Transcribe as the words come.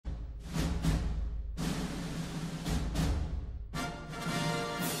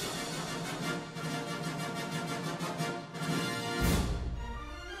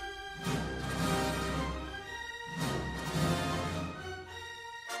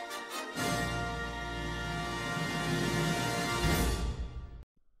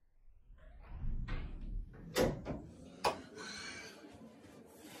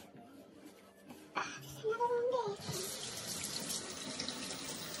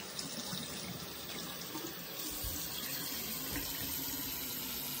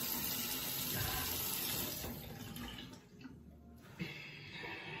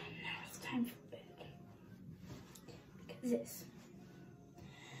this?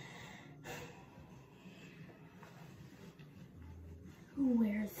 Who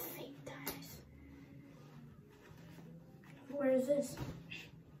wears fake ties? Who wears this?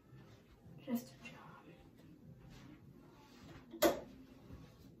 Just a job.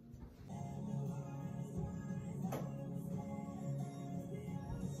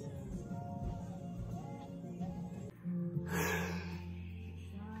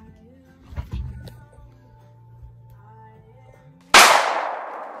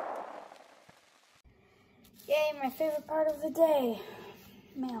 Yay, my favorite part of the day.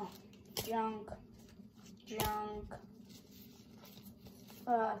 Mail. Junk. Junk.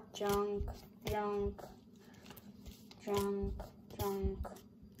 Junk. Junk. Junk. Junk.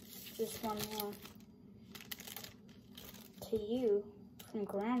 Just one more. To you, from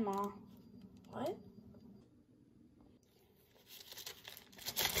Grandma. What?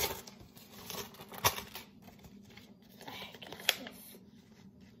 The heck is this?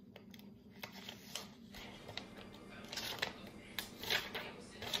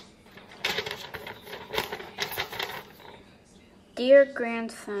 Dear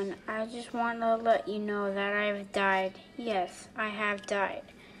grandson, I just want to let you know that I've died. Yes, I have died.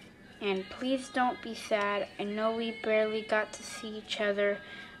 And please don't be sad. I know we barely got to see each other.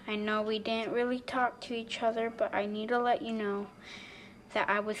 I know we didn't really talk to each other, but I need to let you know that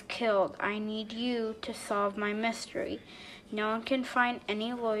I was killed. I need you to solve my mystery. No one can find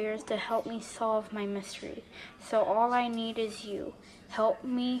any lawyers to help me solve my mystery. So all I need is you. Help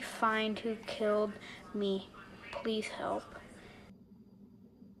me find who killed me. Please help.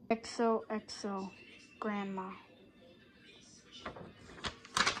 XOXO, Grandma.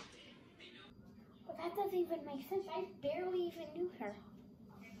 Well, that doesn't even make sense. I barely even knew her.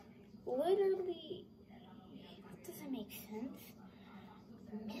 Literally, that doesn't make sense.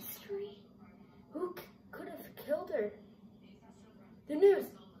 Mystery? Who could have killed her? The news.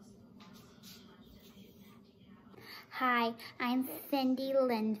 Hi, I'm Cindy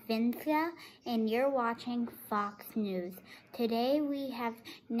Linvinska, and you're watching Fox News. Today we have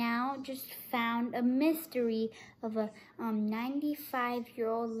now just found a mystery of a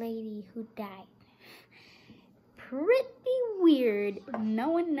 95-year-old lady who died. Pretty weird. No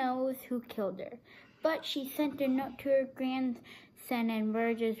one knows who killed her, but she sent a note to her grandson, and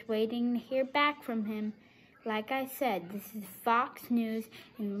we're just waiting to hear back from him. Like I said, this is Fox News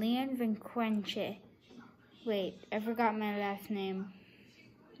and Leon Vinquenche. Wait, I forgot my last name.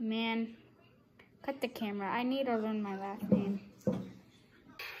 Man, cut the camera. I need to learn my last name.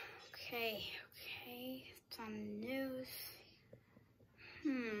 Okay, it's on the news.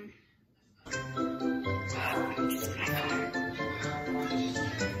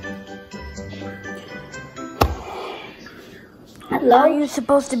 Hello? Are you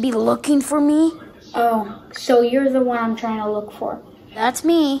supposed to be looking for me? Oh, so you're the one I'm trying to look for. That's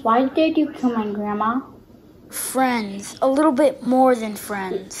me. Why did you kill my grandma? Friends. A little bit more than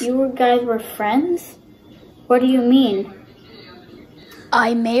friends. You guys were friends? What do you mean?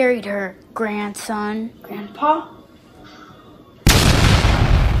 I married her, grandson. Grandpa?